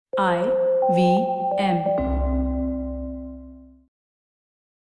IVM.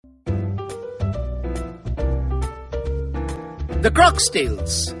 The Croc's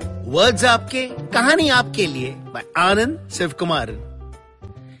Tales. Words आपके, कहानी आपके लिए by Anand Sivkumaran.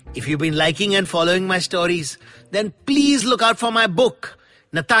 If you've been liking and following my stories, then please look out for my book,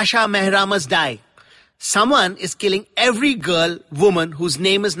 Natasha Mehra Must Die. Someone is killing every girl, woman whose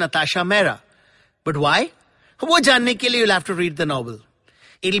name is Natasha Mehra. But why? वो जानने के लिए you'll have to read the novel.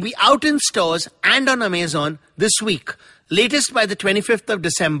 It'll be out in stores and on Amazon this week, latest by the 25th of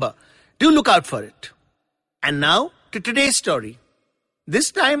December. Do look out for it. And now to today's story.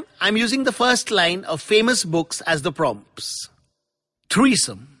 This time I'm using the first line of famous books as the prompts.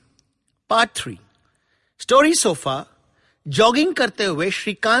 Threesome. Part 3. Story so far. Jogging करते हुए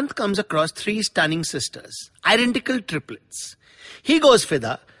Shrikant comes across 3 stunning sisters, identical triplets. He goes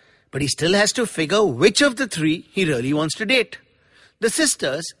fida, but he still has to figure which of the 3 he really wants to date. The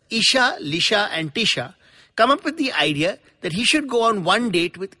sisters, Isha, Lisha and Tisha, come up with the idea that he should go on one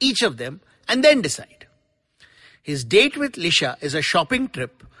date with each of them and then decide. His date with Lisha is a shopping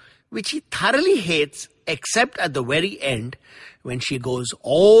trip, which he thoroughly hates except at the very end when she goes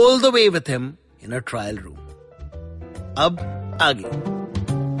all the way with him in a trial room. Ab aage.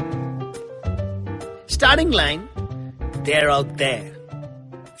 Starting line, They're Out There.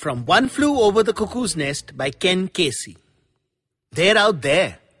 From One Flew Over the Cuckoo's Nest by Ken Casey. They're out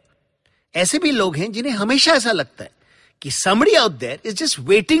there. ऐसे भी लोग हैं जिन्हें हमेशा ऐसा लगता है कि somebody out there is just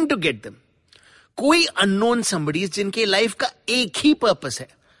waiting to get them. कोई unknown somebody जिनके लाइफ का एक ही पर्पस है,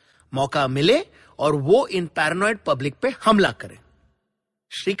 मौका मिले और वो इन पैरानॉइड पब्लिक पे हमला करे.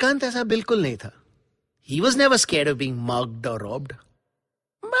 श्रीकांत ऐसा बिल्कुल नहीं था. He was never scared of being mugged or robbed.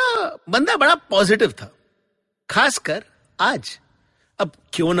 बंदा बड़ा पॉजिटिव था, खासकर आज. अब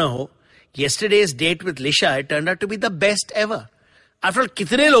क्यों ना हो, yesterday's date with Lisha turned out to be the best ever. After all,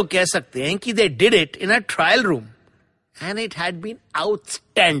 कितने लोग कह सकते हैं कि they did it in a trial room and it had been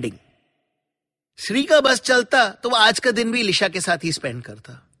outstanding. Shri का बस चलता तो वो आज का दिन भी लिशा के साथ ही स्पेंड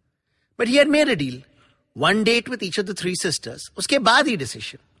करता. But he had made a deal. One date with each of the 3 sisters. उसके बाद ही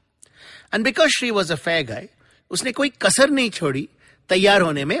decision. And because Shri was a fair guy, उसने कोई कसर नहीं छोड़ी तैयार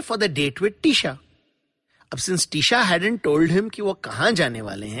होने में for the date with Tisha. अब since Tisha hadn't told him कि वो कहाँ जाने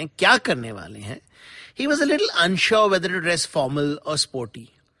वाले हैं, क्या करने वाले हैं, he was a little unsure whether to dress formal or sporty.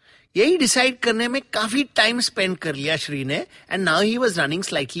 यही डिसाइड करने में काफी टाइम स्पेंड कर लिया श्री ने, and now he was running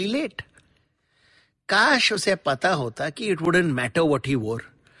slightly late. काश उसे पता होता कि it wouldn't matter what he wore,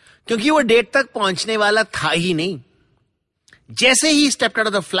 क्योंकि वो डेट तक पहुंचने वाला था ही नहीं. जैसे ही stepped out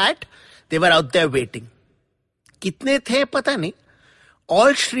of the flat, they were out there waiting. कितने थे पता नहीं.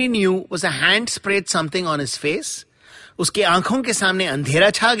 All Shri knew was a hand sprayed something on his face. उसके आंखों के सामने अंधेरा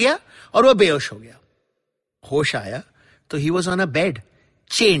छा गया और वो बेहोश हो गया. होश आया तो he was on a bed,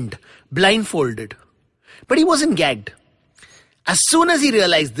 chained, blindfolded. But he wasn't gagged. As soon as he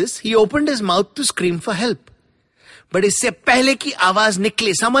realized this, he opened his mouth to scream for help. But इससे पहले की आवाज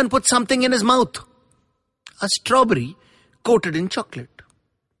निकले, someone put something in his mouth. A strawberry coated in chocolate.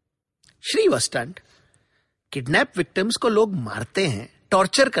 Shri was stunned. Kidnap victims को लोग मारते हैं,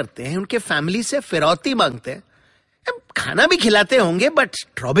 torture करते हैं, उनके फैमिली से फिरौती मांगते हैं, खाना भी खिलाते होंगे, बट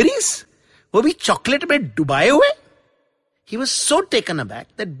स्ट्रॉबेरीज, वो भी चॉकलेट में डुबाए हुए. He was so taken aback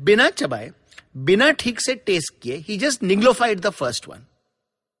that बिना चबाए, बिना ठीक से टेस्ट किए, he just niglified the first one.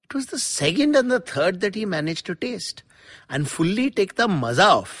 It was the second and the third that he managed to taste and fully take the मजा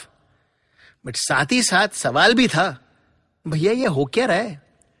off. But साथ ही साथ सवाल भी था, भैया ये हो क्या रहा है?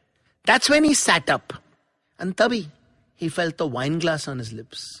 That's when he sat up. And तभी he felt the wine glass on his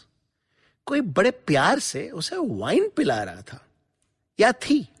lips. कोई बड़े प्यार से उसे वाइन पिला रहा था, या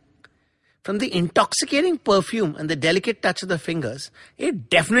थी. From the intoxicating perfume and the delicate touch of the fingers, it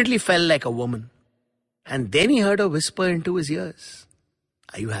definitely felt like a woman. And then he heard a whisper into his ears.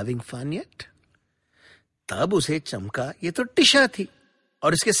 Are you having fun yet? तब उसे चमका ये तो टिशा थी,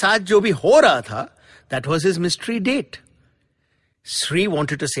 और इसके साथ जो भी हो रहा था, that was his mystery date. Shri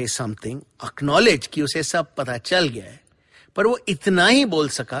wanted to say something, acknowledge कि उसे सब पता चल गया है, पर वो इतना ही बोल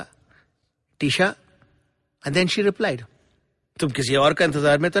सका, Tisha, and then she replied, तुम किसी और का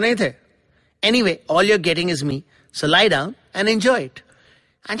इंतजार में तो नहीं थे? Anyway, all you're getting is me, so lie down and enjoy it.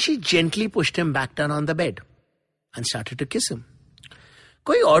 And she gently pushed him back down on the bed and started to kiss him.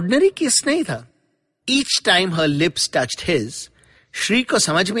 कोई ordinary kiss नहीं था. Each time her lips touched his, Shri को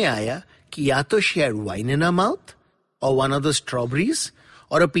समझ में आया कि या तो she had wine in her mouth, or one of the strawberries,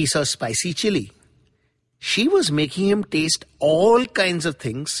 or a piece of spicy chili. She was making him taste all kinds of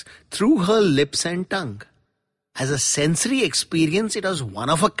things through her lips and tongue. As a sensory experience, it was one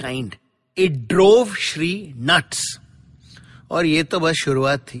of a kind. It drove Shri nuts. और ये तो बस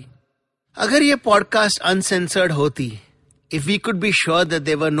शुरुआत थी. अगर ये podcast uncensored होती, if we could be sure that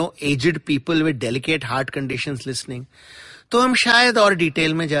there were no aged people with delicate heart conditions listening, तो हम शायद और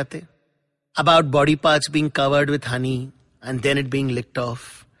डिटेल में जाते. About body parts being covered with honey and then it being licked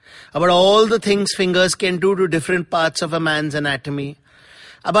off. About all the things fingers can do to different parts of a man's anatomy.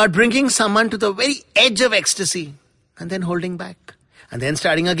 About bringing someone to the very edge of ecstasy and then holding back and then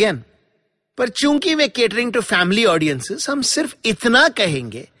starting again. पर चूंकि वे catering to family audiences, हम सिर्फ इतना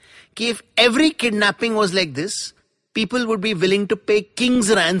कहेंगे कि if every kidnapping was like this, people would be willing to pay king's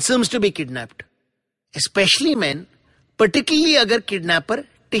ransoms to be kidnapped. Especially men, particularly अगर kidnapper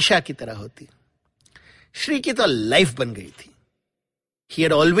Tisha की तरह होती. श्री की तो लाइफ बन गई थी. He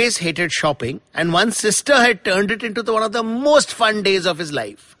had always hated shopping and one sister had turned it into one of the most fun days of his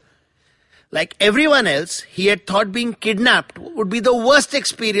life. Like everyone else, he had thought being kidnapped would be the worst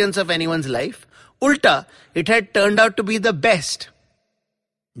experience of anyone's life. Ulta, it had turned out to be the best.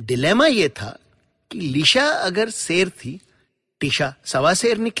 Dilemma ये था कि लिशा अगर शेर थी, टिशा सवा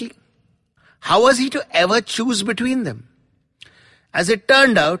शेर निकली. How was he to ever choose between them? As it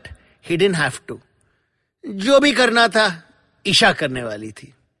turned out, he didn't have to. जो भी करना था, ईशा करने वाली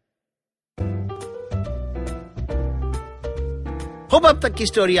थी. Hope अब तक की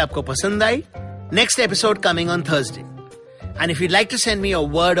स्टोरी आपको पसंद आई. Next episode coming on Thursday. And if you'd like to send me a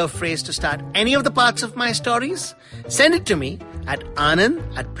word or phrase to start any of the parts of my stories, send it to me at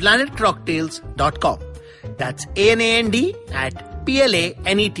anand@planetcroctails.com. That's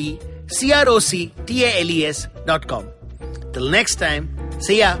ANAND@PLANETCROCTALES.com. Till next time,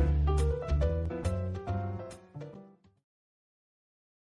 see ya.